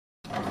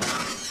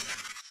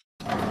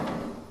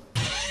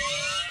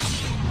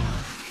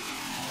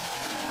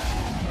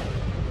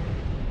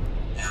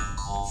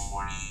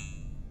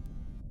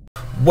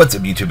What's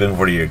up YouTube,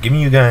 Ben40 here, giving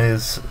you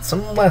guys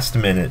some last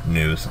minute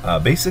news.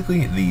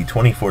 Basically, the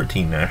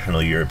 2014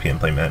 National European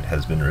Playmat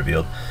has been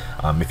revealed.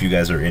 If you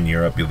guys are in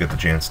Europe, you'll get the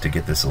chance to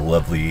get this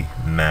lovely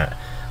mat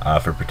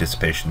for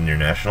participation in your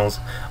nationals.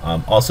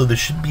 Also, this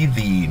should be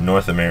the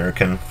North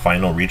American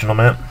final regional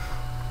mat.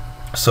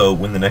 So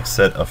when the next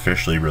set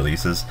officially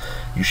releases,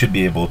 you should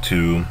be able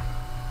to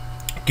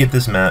get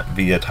this mat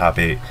via top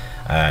 8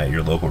 at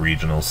your local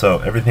regional. So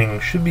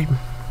everything should be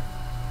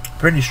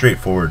pretty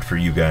straightforward for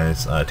you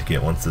guys to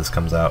get once this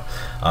comes out.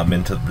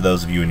 And to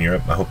those of you in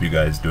Europe, I hope you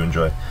guys do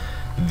enjoy.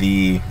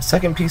 The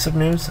second piece of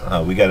news,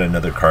 we got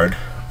another card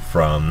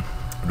from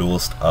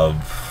Duelist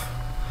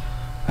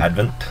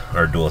Advent.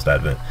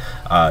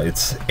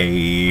 It's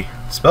a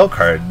spell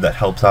card that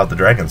helps out the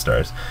Dragon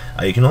Stars.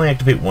 You can only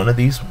activate one of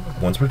these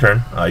once per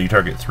turn. You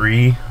target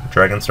 3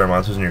 Dragon Star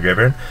monsters in your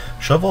graveyard,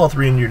 shove all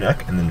 3 into your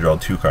deck, and then draw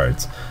 2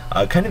 cards.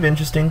 Kind of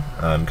interesting.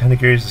 I'm kind of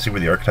curious to see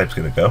where the archetype's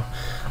going to go.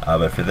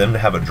 But for them to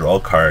have a draw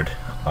card,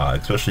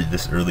 especially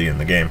this early in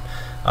the game,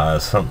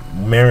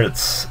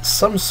 merits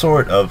some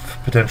sort of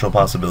potential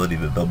possibility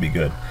that they'll be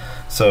good.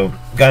 So,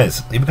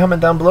 guys, leave a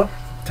comment down below.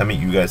 Tell me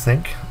what you guys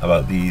think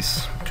about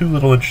these 2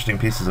 little interesting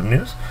pieces of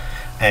news,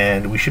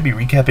 and we should be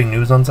recapping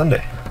news on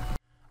Sunday.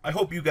 I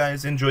hope you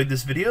guys enjoyed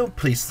this video.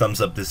 Please thumbs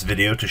up this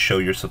video to show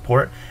your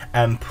support,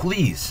 and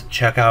please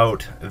check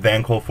out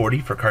Vanguard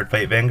for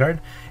Cardfight Vanguard,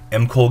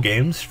 M-Kohl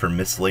Games for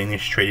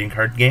miscellaneous trading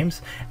card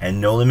games,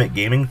 and No Limit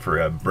Gaming for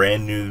a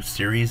brand new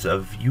series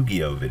of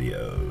Yu-Gi-Oh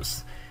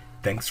videos.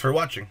 Thanks for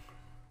watching.